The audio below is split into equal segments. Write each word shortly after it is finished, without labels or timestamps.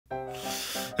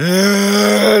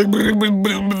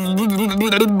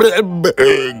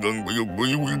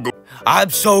I'm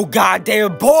so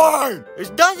goddamn bored! There's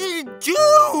nothing to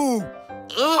do!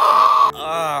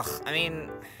 Ugh, I mean,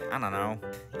 I don't know.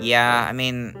 Yeah, I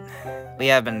mean, we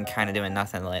have been kind of doing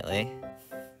nothing lately.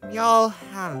 Y'all,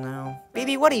 I don't know.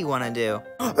 Baby, what do you want to do?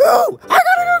 Oh, I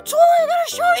got a new toy I gotta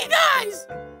show you guys!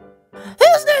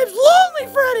 His name's Lonely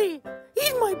Freddy!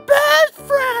 He's my best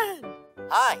friend!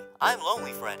 Hi, I'm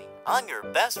Lonely Freddy. I'm your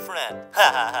best friend.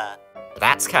 Ha ha ha.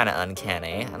 That's kind of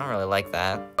uncanny. I don't really like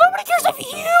that. Nobody cares if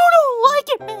you don't like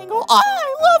it, Mangle.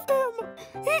 I love him!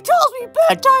 He tells me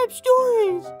bedtime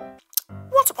stories!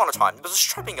 Once upon a time, there was a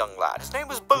strapping young lad. His name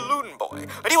was Balloon Boy,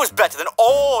 and he was better than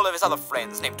all of his other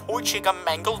friends named Toy Chica,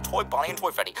 Mangle, Toy Bonnie, and Toy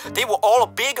Freddy. They were all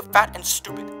big, fat, and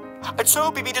stupid. And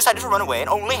so BB decided to run away and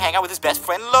only hang out with his best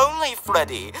friend, Lonely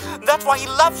Freddy. That's why he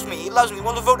loves me. He loves me. He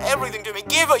wants to devote everything to me.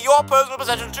 Give your personal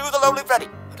possessions to the Lonely Freddy.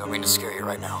 I don't mean to scare you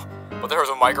right now, but there is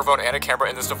a microphone and a camera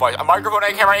in this device. A microphone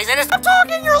and a camera. He's in it. Stop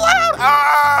talking. You're loud.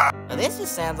 Ah! Well, this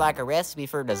just sounds like a recipe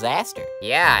for disaster.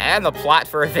 Yeah, and the plot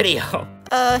for a video.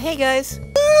 Hey guys.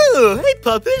 Ooh, hey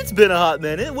Puppet, it's been a hot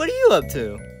minute. What are you up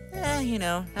to? You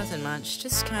know, nothing much.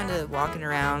 Just kind of walking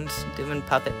around, doing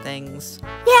puppet things.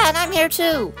 Yeah, and I'm here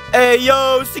too. Hey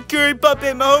yo, security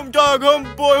puppet, my home dog, home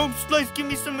boy, home slice, give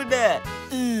me some of that.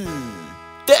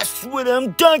 That's what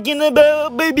I'm talking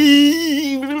about,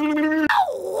 baby.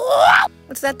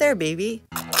 What's that there, baby?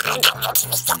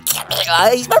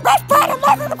 He's my best friend.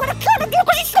 I'm gonna kill him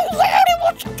because he's so loud. He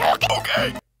wants to talk.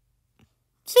 Okay.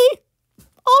 See?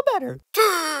 All better.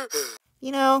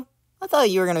 You know, I thought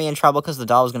you were gonna be in trouble because the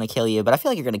doll was gonna kill you, but I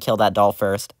feel like you're gonna kill that doll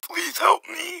first. Please help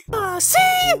me. See?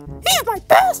 He's my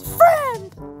best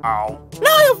friend. Ow. And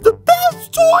I have the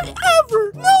best toy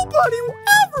ever. Nobody will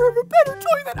ever have a better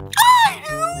toy than I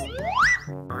do.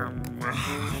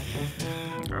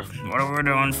 What are we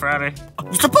doing, Freddy?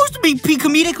 You're supposed to be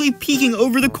comedically peeking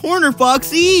over the corner,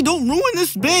 Foxy. Don't ruin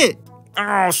this bit.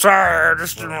 Oh, sorry. I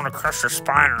just didn't want to crush your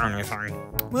spine or anything.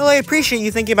 Well, I appreciate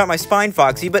you thinking about my spine,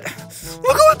 Foxy, but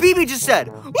look at what BB just said.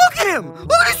 Look at him.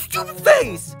 Look at his stupid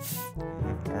face.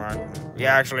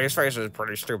 Yeah, actually, his face is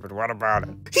pretty stupid. What about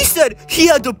it? He said he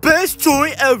had the best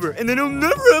toy ever, and then he'll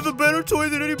never have a better toy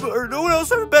than anybody, or no one else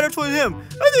have a better toy than him.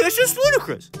 I think that's just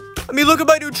ludicrous. I mean, look at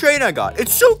my new train I got.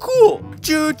 It's so cool.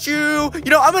 Choo-choo.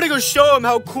 You know, I'm gonna go show him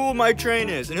how cool my train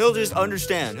is, and he'll just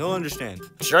understand. He'll understand.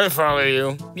 Should I follow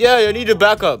you? Yeah, I need to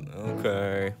back up.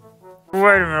 Okay.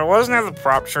 Wait a minute, wasn't that the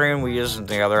prop train we used in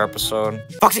the other episode?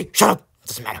 Foxy, shut up.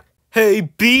 Doesn't matter. Hey,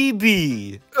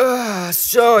 BB.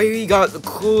 So you got the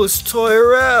coolest toy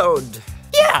around.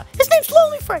 Yeah, his name's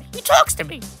Lonely Freddy. He talks to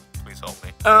me. Please help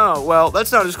me. Oh, well,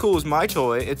 that's not as cool as my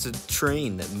toy. It's a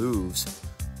train that moves.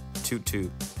 Toot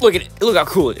toot. Look at it. Look how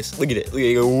cool it is. Look at it. Look at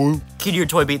it go. Can your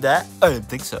toy beat that? I don't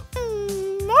think so.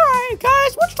 Alright,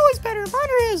 guys, which toy's better, mine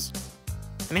or his?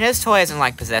 I mean, his toy isn't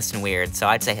like possessed and weird, so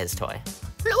I'd say his toy.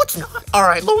 No, it's not.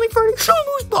 Alright, Lonely Freddy, show him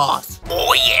who's boss.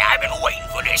 Oh, yeah, I've been waiting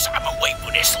for this. I've been waiting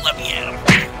for this. Let me in.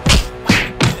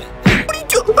 What are you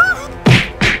doing?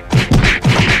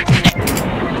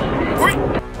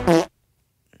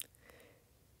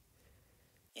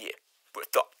 Yeah, what I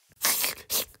thought.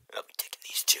 I'll be taking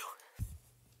these two.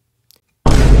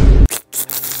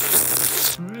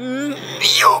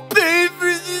 You pay for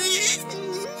this.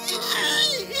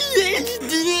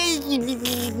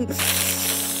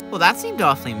 Well, that seemed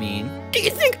awfully mean. Do you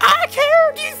think I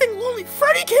care? Do you think Lonely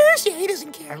Freddy cares? Yeah, he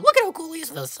doesn't care. Look at how cool he is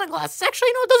with those sunglasses.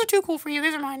 Actually, no, those are too cool for you.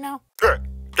 These are mine now. Hey,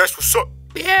 that's what's up.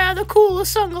 Yeah, the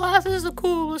coolest sunglasses, the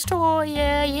coolest toy.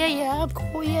 Yeah, I'm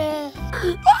cool, yeah.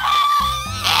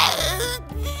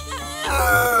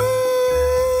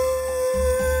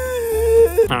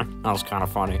 That was kind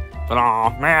of funny. But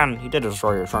aw, man, he did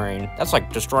destroy your train. That's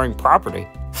like destroying property.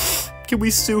 Can we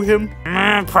sue him?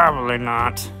 Probably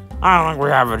not. I don't think we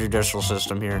have a judicial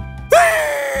system here. What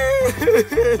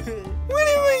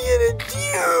am I gonna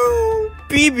do?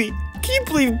 BB, can you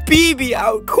believe BB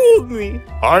outcooled me?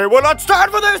 I will not stand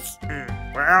for this!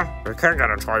 Well, we can't get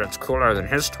a toy that's cooler than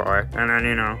his toy, and then,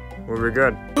 you know, we'll be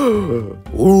good.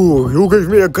 Ooh, you gave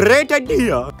me a great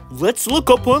idea. Let's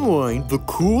look up online the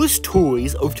coolest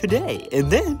toys of today, and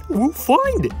then we'll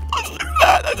find it. Let's do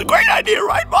that. That's a great idea,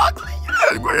 right, Moxley? Yeah,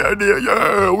 that's a great idea,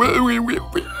 yeah. We.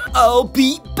 I'll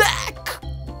be back.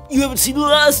 You haven't seen the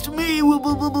last of me.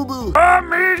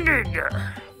 I'm eating.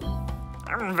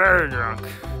 I'm very drunk.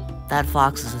 That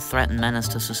fox is a threat and menace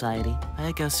to society. Let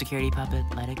it go, security puppet.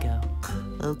 Let it go.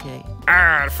 Okay.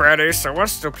 Alright, Freddy, so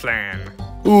what's the plan?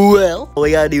 Well, all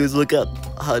I gotta do is look up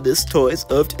hottest toys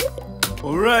of today.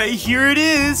 Alright, here it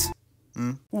is.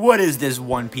 What is this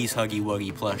one-piece Huggy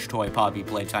Wuggy plush toy Poppy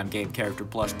Playtime game character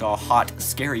plush doll hot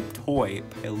scary toy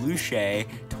peluche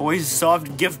toys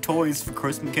soft gift toys for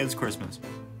Christmas Christmas?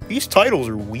 These titles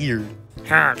are weird.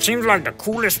 Huh, it seems like the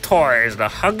coolest toy is the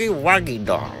Huggy Wuggy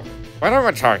doll. What am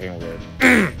I talking weird?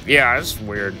 Yeah, it's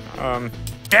weird.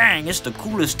 Dang, it's the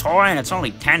coolest toy and it's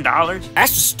only $10?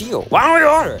 That's a steal. Why don't we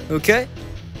order it? Okay.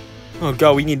 Oh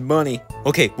god, we need money.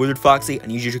 Okay, Withered Foxy, I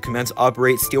need you to commence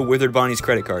operate steal Withered Bonnie's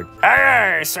credit card.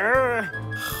 Hey, sir.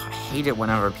 I hate it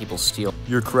whenever people steal.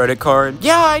 Your credit card?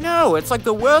 Yeah, I know. It's like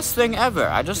the worst thing ever.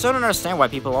 I just don't understand why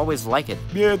people always like it.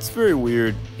 Yeah, it's very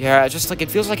weird. Yeah, it's just like, it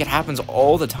feels like it happens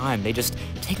all the time. They just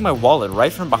take my wallet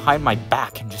right from behind my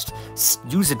back and just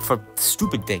use it for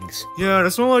stupid things. Yeah, and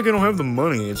it's not like I don't have the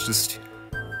money, it's just,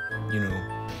 you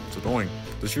know, it's annoying.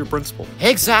 That's your principle.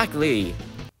 Exactly.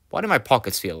 Why do my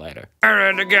pockets feel lighter?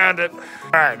 Alright, I got it.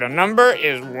 Alright, the number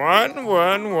is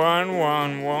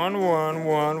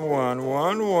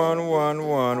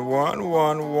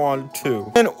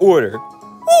 11111111111111112. An order.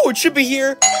 Oh, it should be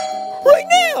here right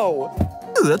now.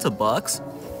 Ooh, that's a box.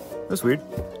 That's weird.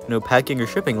 No packing or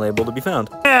shipping label to be found.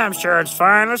 Yeah, I'm sure it's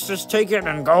fine. Let's just take it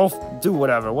and go do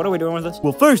whatever. What are we doing with this?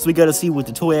 Well, first we gotta see what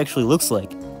the toy actually looks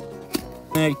like.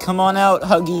 Alright, come on out,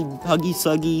 Huggy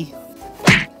Suggy.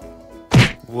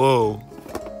 Whoa.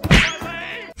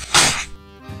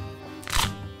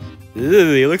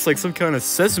 Ew, he looks like some kind of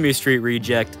Sesame Street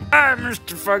reject. Hi,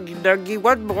 Mr. Fuggy Duggy.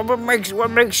 What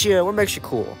makes you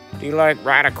cool? Do you like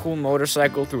ride a cool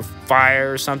motorcycle through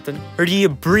fire or something? Or do you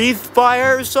breathe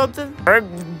fire or something? Or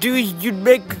do you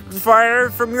make fire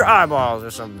from your eyeballs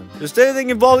or something? Just anything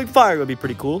involving fire would be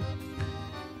pretty cool.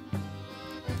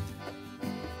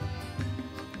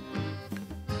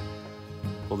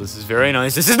 Well, this is very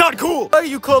nice. This is not cool! Why are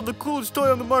you called the coolest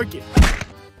toy on the market?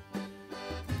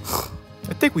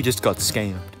 I think we just got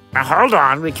scammed. Now, hold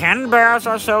on, we can't embarrass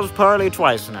ourselves poorly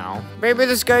twice now. Maybe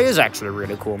this guy is actually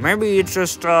really cool. Maybe it's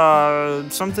just,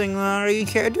 something you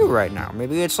can't do right now.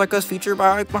 Maybe it's like a feature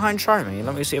behind Charmy.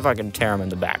 Let me see if I can tear him in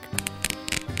the back.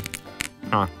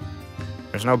 Huh.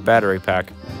 There's no battery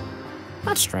pack.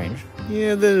 That's strange.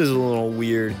 Yeah, that is a little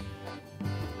weird.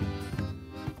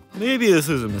 Maybe this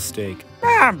is a mistake.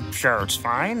 I'm sure it's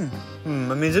fine. I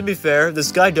mean, to be fair,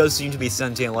 this guy does seem to be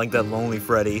sentient like that lonely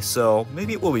Freddy, so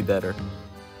maybe it will be better.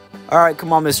 Alright,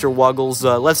 come on, Mr. Wuggles,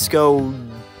 let's go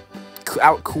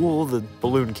out-cool the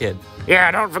balloon kid. Yeah,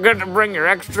 don't forget to bring your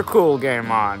extra cool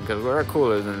game on, because we're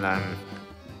cooler than them.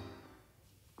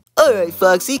 Alright,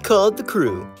 Foxy, call up the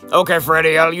crew. Okay,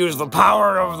 Freddy, I'll use the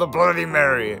power of the Bloody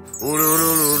Mary.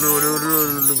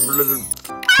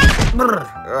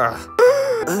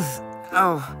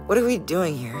 Oh, what are we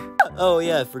doing here? Oh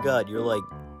yeah, I forgot, you're like,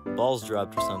 balls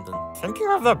dropped or something. I think you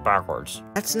have that backwards.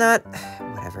 That's not...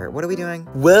 Whatever. What are we doing?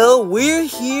 Well, we're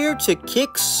here to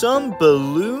kick some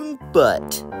balloon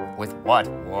butt. With what?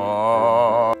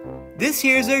 Whoa. This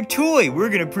here's our toy. We're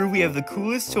gonna prove we have the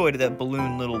coolest toy to that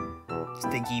balloon little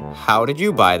stinky. How did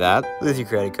you buy that? With your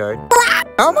credit card.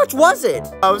 How much was it?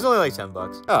 Oh, it was only like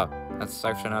 $10. Oh, that's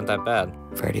actually not that bad.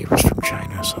 Freddy was from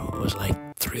China, so it was like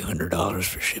 $300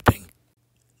 for shipping.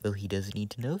 Well, he doesn't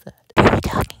need to know that. What are we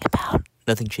talking about?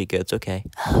 Nothing, Chica, it's okay.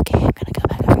 Okay, I'm gonna go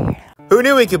back over here now. Who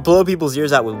knew we could blow people's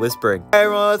ears out with whispering? Alright,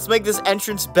 everyone, let's make this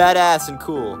entrance badass and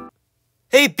cool.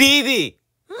 Hey, BB!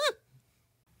 Who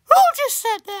just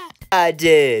said that? I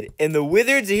did. And the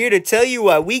Wizards are here to tell you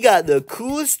why we got the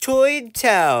coolest toy in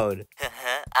town.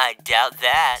 I doubt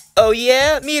that. Oh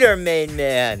yeah? Meet our main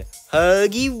man,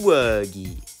 Huggy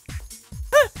Wuggy.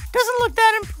 Doesn't look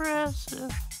that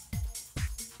impressive.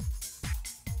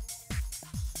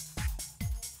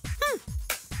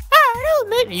 Alright, I'll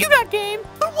admit, you got game.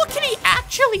 But what can he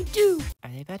actually do? Are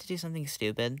they about to do something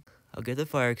stupid? I'll get the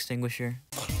fire extinguisher.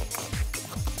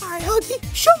 Alright, Huggy,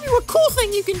 show me what cool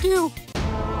thing you can do.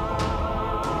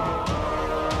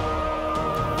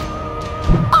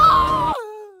 Ah!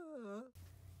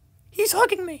 He's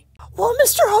hugging me. Well,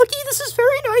 Mr. Huggy, this is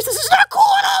very nice. This is not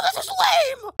cool at all. This is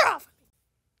lame. Get off.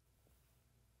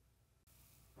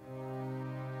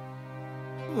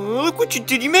 Oh, look what you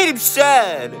did. You made him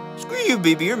sad. Screw you,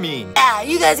 baby. You're mean. Ah,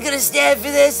 you guys gonna stand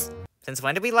for this? Since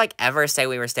when did we, like, ever say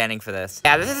we were standing for this?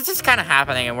 Yeah, this is just kind of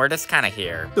happening, and we're just kind of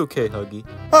here. Okay, Huggy.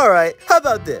 Alright, how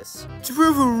about this? To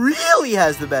prove who really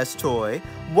has the best toy,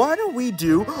 why don't we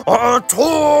do a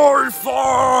toy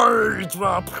fight?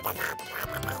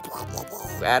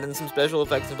 Add in some special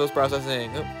effects and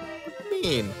post-processing. Oh, what do you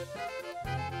mean?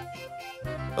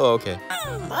 Oh, okay.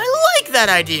 I like that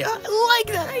idea. I like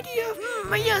that idea.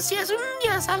 Yes, yes,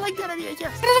 I like that idea, yes.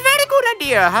 That's a very good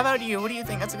idea. How about you? What do you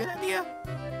think? That's a good idea?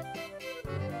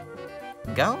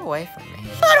 Go away from me.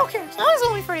 I don't care. As long as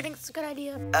only Freddy thinks it's a good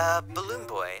idea. Balloon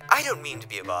Boy, I don't mean to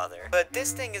be a bother, but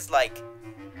this thing is like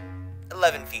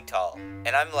 11 feet tall, and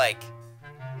I'm like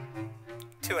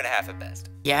 2.5 at best.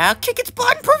 Yeah, kick its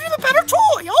butt and prove you're the better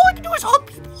toy. All I can do is hug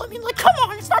people. I mean, like, come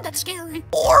on, it's not that scary.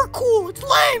 Or cool, it's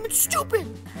lame, it's stupid.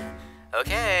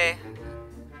 Okay.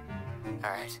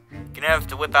 Alright, gonna have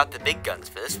to whip out the big guns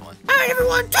for this one. All right,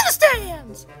 everyone, to the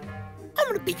stands. I'm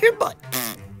gonna beat your butt.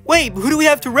 Wait, who do we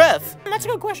have to ref? That's a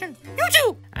good question. You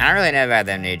two. I don't really know about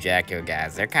them new Jacko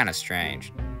guys. They're kind of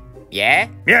strange. Yeah?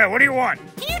 Yeah, what do you want?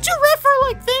 Can you two ref for,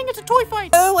 like, thing? It's a toy fight.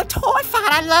 Oh, a toy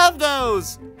fight, I love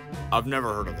those! I've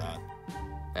never heard of that.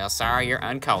 Well, sorry, you're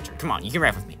uncultured. Come on, you can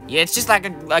ref with me. Yeah, it's just like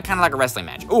kind of like a wrestling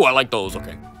match. Oh, I like those,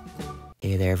 okay.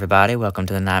 Hey there, everybody. Welcome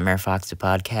to the Nightmare Foxy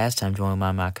podcast. I'm joined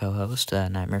by my co-host,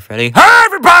 Nightmare Freddy. Hi,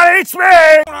 everybody, it's me!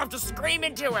 I don't have to scream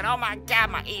into it. Oh my God,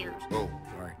 my ears. Oh,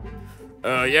 sorry.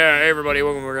 Yeah, hey, everybody,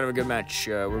 welcome. We're gonna have a good match.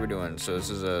 What are we doing? So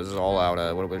this is all out.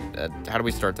 How do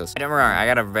we start this? Don't worry, I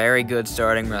got a very good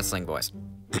starting wrestling voice.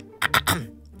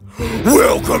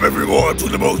 Welcome, everyone, to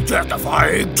the most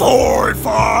death-defying toy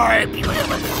fight!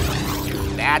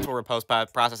 That's where we're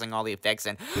post-processing all the effects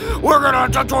and... We're gonna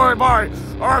toy by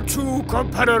our two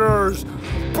competitors,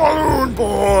 Balloon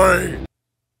Boy!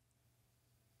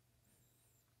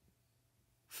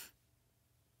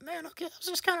 Man, okay, that was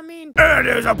just kind of mean. And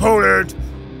his opponent,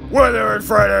 Withered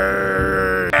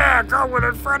Freddy! Yeah, go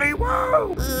Withered Freddy,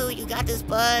 woo! Ooh, you got this,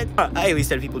 bud. I at least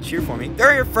had people cheer for me.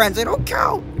 They're your friends, they don't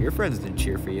count. Your friends didn't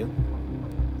cheer for you.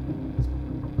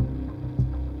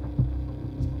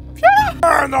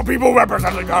 And the people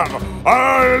representing them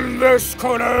on this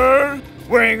corner,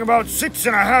 weighing about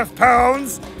 6.5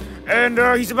 pounds, and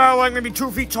he's about like maybe 2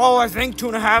 feet tall, I think,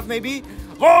 2.5 maybe.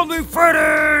 Lonely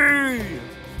Freddy!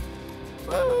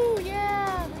 Ooh,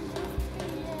 yeah.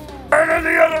 And in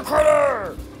the other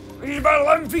corner, he's about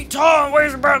 11 feet tall and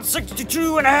weighs about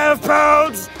 62.5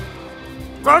 pounds.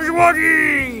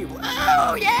 Wuggy!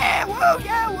 Whoa, yeah, whoa,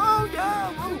 yeah, whoa, yeah,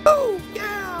 whoa,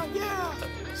 yeah, yeah.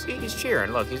 See, he's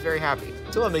cheering. Look, he's very happy.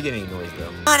 Still not making any noise, though.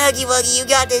 Come on, Huggy Wuggy, you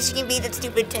got this. You can beat that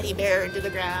stupid teddy bear into the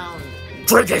ground.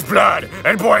 Drink his blood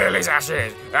and boil his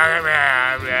ashes.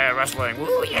 Wrestling.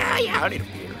 Ooh, yeah, yeah. I need a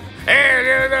beer. And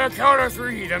in the count of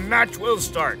 3, the match will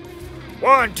start.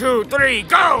 1, 2, 3,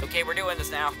 go! Okay, we're doing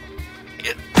this now.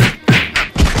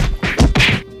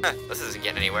 This isn't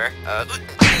getting anywhere. I got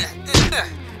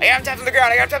him tapped on the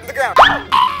ground. I got him tapped on the ground.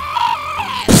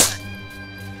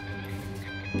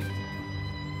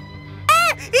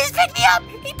 He's picked me up!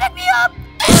 He picked me up!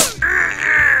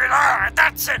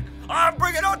 That's it! I'm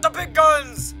bringing out the big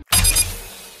guns!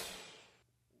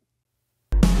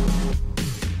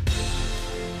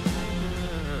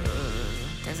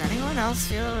 Does anyone else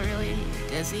feel really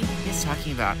dizzy? He's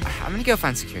talking about... I'm gonna go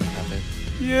find security puppet.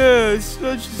 Yeah, it's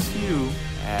not just you.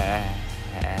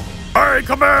 I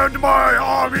command my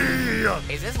army!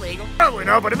 Is this legal? Probably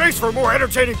not, but it makes for a more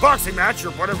entertaining boxing match,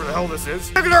 or whatever the hell this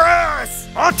is. Look at their ass!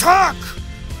 Attack!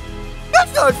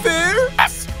 That's not fair!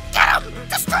 Yes! Get him!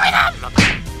 Destroy them!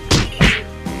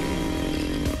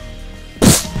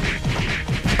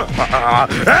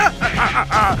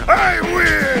 I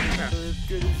win!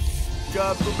 Good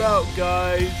job about,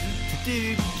 guys.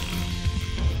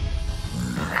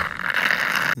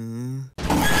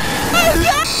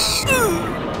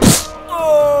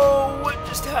 Oh, what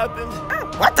just happened?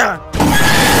 What the?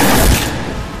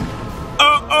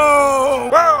 Uh-oh!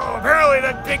 Whoa, apparently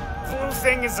that big blue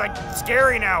thing is, like,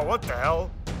 scary now. What the hell?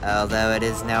 Although it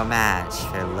is no match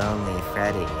for Lonely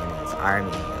Freddy and his army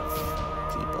of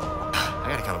people. I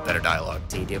gotta come up with better dialogue.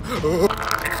 So you do.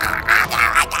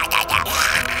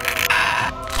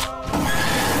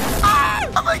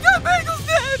 Oh my god, Bagel's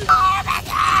dead! Oh my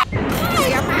god!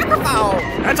 Hey, a microphone!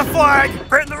 That's a flag!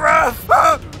 Hit the ref!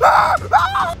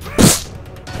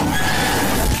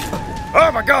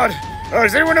 Oh my god!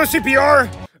 Does anyone know CPR?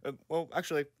 Well,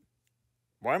 actually,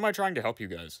 why am I trying to help you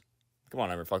guys? Come on,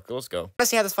 Everfuck, let's go. Let's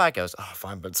see how this fight goes. Oh,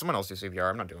 fine, but someone else do CPR.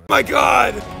 I'm not doing it. My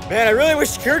god! Man, I really wish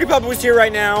Security Puppet was here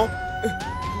right now.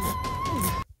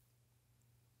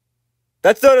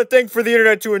 That's not a thing for the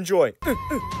internet to enjoy.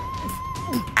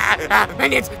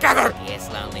 Minions, gather! Yes,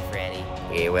 Lonely Freddy.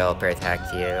 We will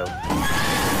protect you.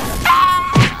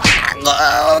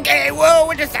 Okay, whoa,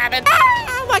 what just happened?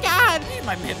 Oh my god!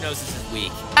 My hypnosis is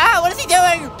weak. Ah, what is he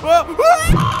doing?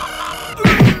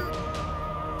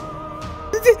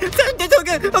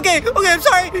 Okay, I'm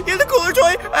sorry. You're the cooler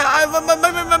toy.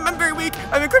 I'm very weak.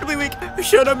 I'm incredibly weak. I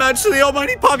should have matched the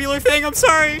almighty popular thing. I'm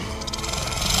sorry.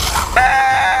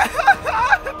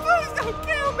 Please don't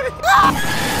kill me.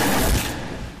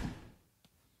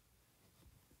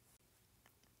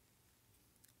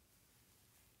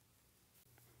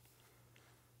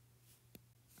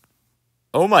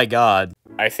 Oh my god.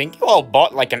 I think you all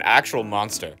bought like an actual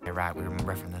monster. You're right, we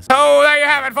remember from this. So there you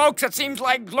have it, folks. It seems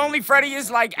like Lonely Freddy is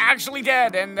like actually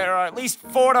dead, and there are at least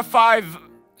 4 to 5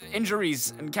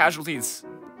 injuries and casualties.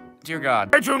 Dear God.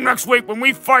 Stay tuned next week when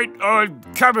we fight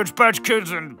Cabbage Patch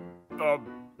Kids and a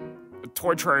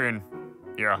toy train.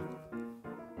 Yeah.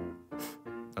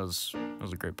 That was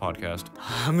a great podcast.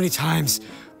 How many times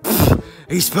are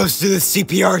you supposed to do this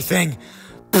CPR thing?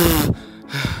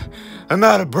 I'm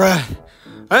out of breath.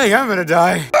 I think I'm gonna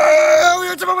die. We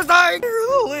were almost dying. You're a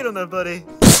little late on that, buddy.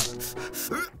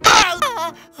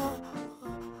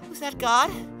 Was that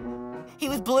God? He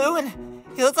was blue and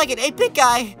he looked like an 8-bit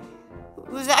guy.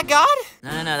 Was that God?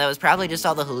 No, that was probably just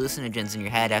all the hallucinogens in your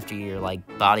head after your, like,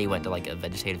 body went to, like, a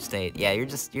vegetative state. Yeah,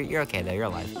 you're okay, though. You're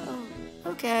alive. Oh,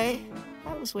 okay.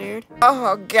 That was weird.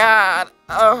 Oh, God.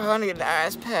 Oh, I need an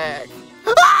ice pack.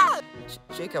 Ah!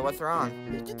 Chica, what's wrong?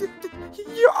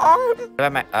 Your arm. What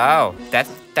about my... Oh,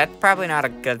 that's probably not a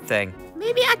good thing.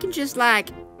 Maybe I can just, like...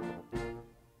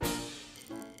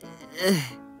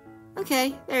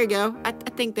 Okay, there you go. I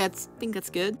think that's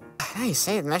good. Hey,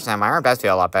 say it next time. My arm does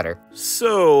feel a lot better.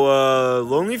 So,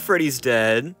 Lonely Freddy's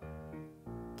dead.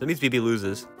 That means BB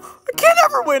loses. I can't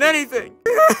ever win anything!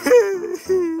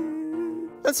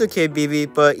 That's okay,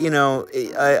 BB, but, you know,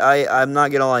 I'm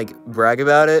not gonna, like, brag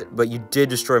about it, but you did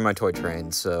destroy my toy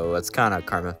train, so that's kind of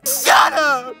karma. Shut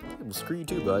up! Well, screw you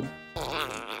too, bud.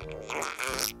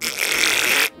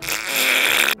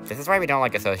 This is why we don't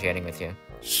like associating with you.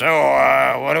 So,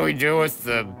 what do we do with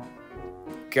the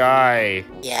guy?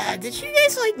 Yeah, did you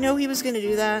guys, like, know he was gonna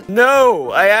do that?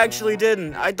 No, I actually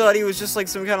didn't. I thought he was just, like,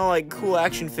 some kind of, like, cool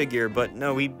action figure, but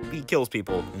no, he kills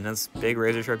people, and that's big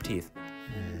razor-sharp teeth.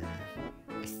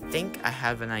 I think I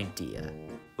have an idea.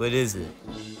 What is it?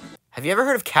 Have you ever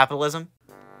heard of capitalism?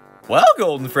 Well,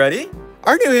 Golden Freddy,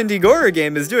 our new indie horror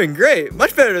game is doing great.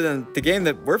 Much better than the game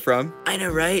that we're from. I know,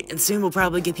 right? And soon we'll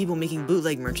probably get people making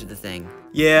bootleg merch of the thing.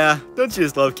 Yeah, don't you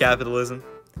just love capitalism?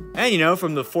 And you know,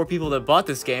 from the 4 people that bought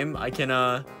this game, I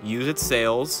can use its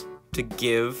sales to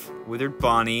give Withered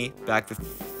Bonnie back the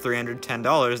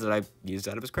 $310 that I used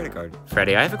out of his credit card.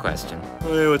 Freddy, I have a question.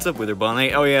 Hey, what's up, Withered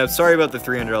Bonnie? Oh yeah, sorry about the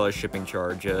 $300 shipping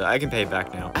charge. I can pay it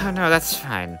back now. Oh, no, that's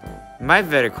fine. My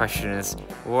better question is,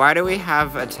 why do we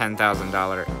have a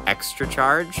 $10,000 extra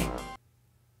charge?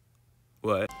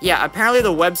 What? Yeah, apparently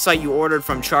the website you ordered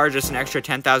from charged us an extra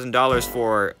 $10,000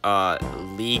 for,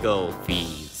 legal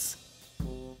fees.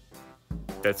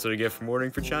 That's what I get from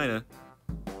ordering for China.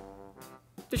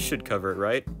 This should cover it,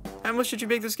 right? How much did you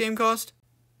make this game cost?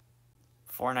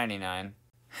 $4.99. I'm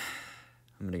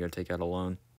gonna go take out a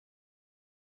loan.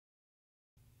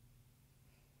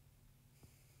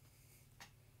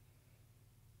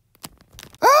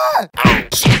 Ah!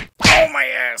 Ouch! Oh, my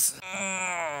ass!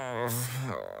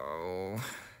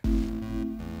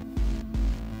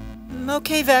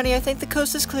 Okay, Vanny, I think the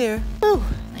coast is clear. Oh,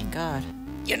 thank God.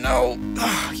 You know,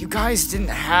 you guys didn't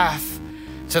have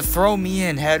to throw me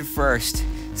in head first,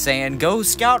 saying, go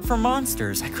scout for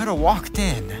monsters. I could have walked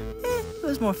in. It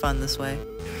was more fun this way.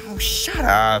 Oh, shut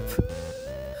up.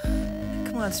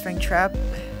 Come on, Springtrap.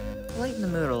 Lighten the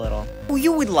mood a little. Well,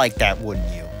 you would like that,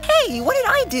 wouldn't you? Hey, what did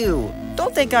I do?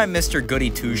 Don't think I'm Mr. Goody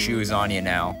Two-Shoes on you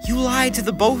now. You lied to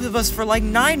the both of us for like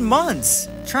 9 months,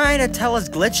 trying to tell us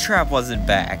Glitchtrap wasn't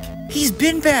back. He's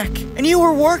been back, and you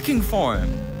were working for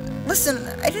him. Listen,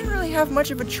 I didn't really have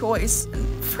much of a choice.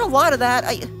 And for a lot of that,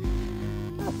 I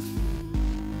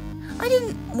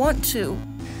didn't want to.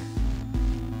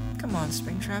 Come on,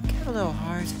 Springtrap, get a little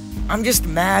heart. I'm just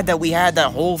mad that we had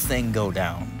that whole thing go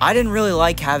down. I didn't really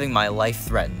like having my life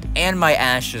threatened, and my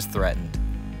ashes threatened.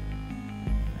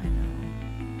 I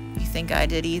know. You think I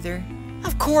did either?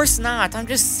 Of course not, I'm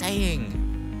just saying.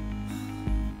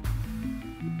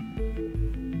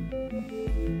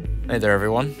 Hey there,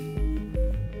 everyone.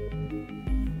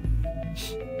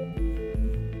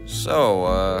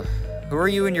 So, who are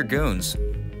you and your goons?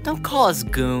 Don't call us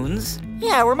goons.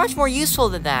 Yeah, we're much more useful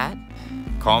than that.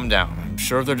 Calm down. I'm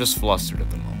sure they're just flustered at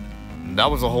the moment.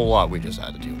 That was a whole lot we just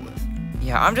had to deal with.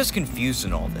 Yeah, I'm just confused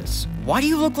in all this. Why do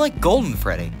you look like Golden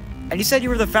Freddy? And you said you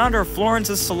were the founder of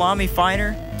Florence's Salami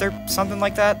Finer? Or something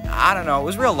like that? I don't know. It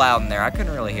was real loud in there. I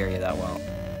couldn't really hear you that well.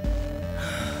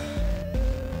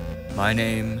 My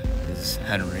name is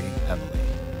Henry Heavily.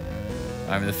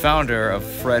 I'm the founder of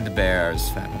Fred Bear's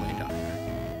Family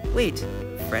Diner. Wait,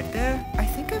 Fredbear? I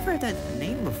think I've heard that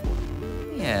name before.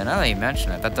 Yeah, now that you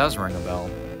mention it, that does ring a bell.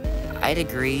 I'd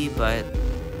agree, but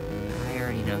I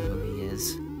already know who he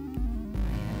is.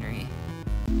 Hi, Henry.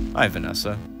 Hi,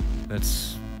 Vanessa.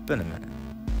 It's been a minute.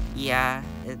 Yeah,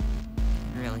 it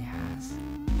really has.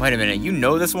 Wait a minute, you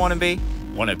know this wannabe?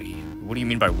 Wannabe? What do you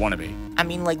mean by wannabe? I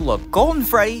mean, like, look, Golden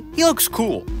Freddy, he looks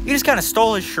cool. You just kind of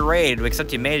stole his charade,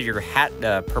 except you made your hat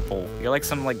purple. You're like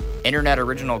some, like, internet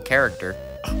original character.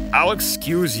 I'll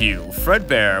excuse you.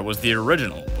 Fredbear was the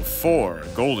original before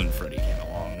Golden Freddy came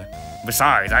along.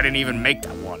 Besides, I didn't even make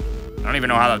that one. I don't even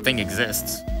know how that thing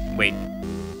exists. Wait,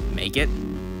 make it?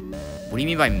 What do you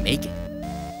mean by make it?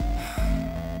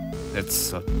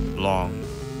 It's a long,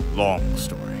 long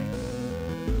story.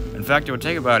 In fact, it would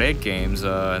take about 8 games,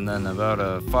 and then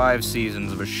about 5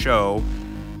 seasons of a show,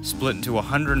 split into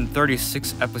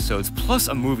 136 episodes, plus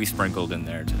a movie sprinkled in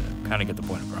there to kind of get the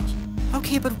point across.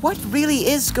 Okay, but what really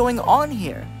is going on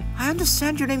here? I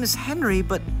understand your name is Henry,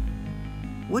 but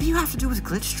what do you have to do with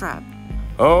Glitchtrap?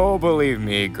 Oh, believe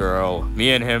me, girl.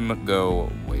 Me and him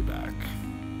go way back.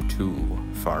 Too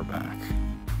far back.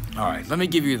 Alright, let me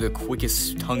give you the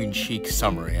quickest tongue-in-cheek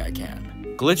summary I can.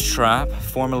 Glitchtrap,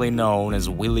 formerly known as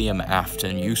William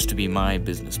Afton, used to be my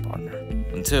business partner.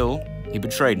 Until he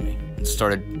betrayed me and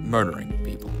started murdering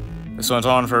people. This went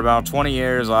on for about 20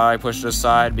 years. I pushed it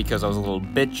aside because I was a little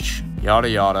bitch. Yada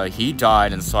yada. He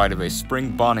died inside of a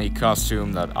spring bunny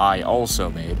costume that I also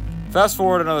made. Fast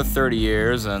forward another 30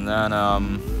 years, and then,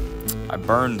 I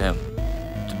burned him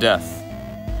to death.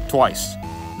 Twice.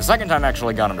 The second time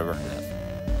actually got him to burn to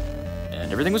death.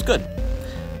 And everything was good.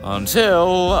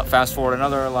 Until, fast forward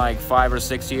another, like, 5 or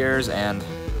 6 years, and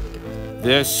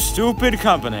this stupid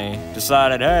company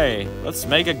decided, hey, let's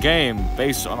make a game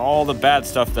based on all the bad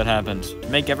stuff that happened to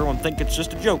make everyone think it's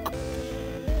just a joke.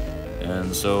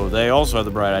 And so they also had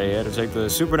the bright idea to take the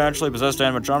supernaturally possessed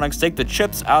animatronics, take the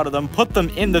chips out of them, put them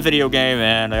in the video game,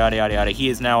 and yada yada yada. He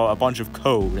is now a bunch of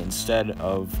code instead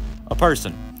of a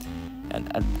person.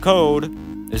 And code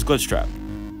is Glitchtrap.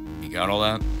 You got all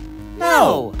that?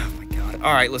 No! Oh my god.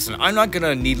 Alright, listen, I'm not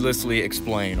gonna needlessly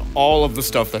explain all of the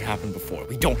stuff that happened before.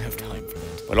 We don't have time for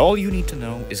that. But all you need to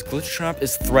know is Glitchtrap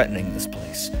is threatening this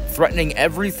place. Threatening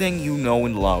everything you know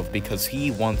and love because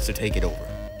he wants to take it over.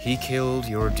 He killed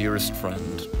your dearest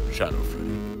friend, Shadow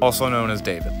Freddy. Also known as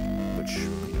David, which,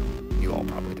 you all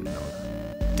probably didn't know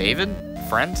that. David?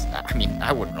 Friends? I mean,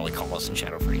 I wouldn't really call us and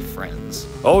Shadow Freddy friends.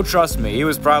 Oh, trust me, he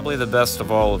was probably the best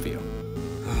of all of you.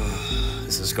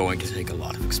 This is going to take a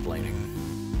lot of explaining.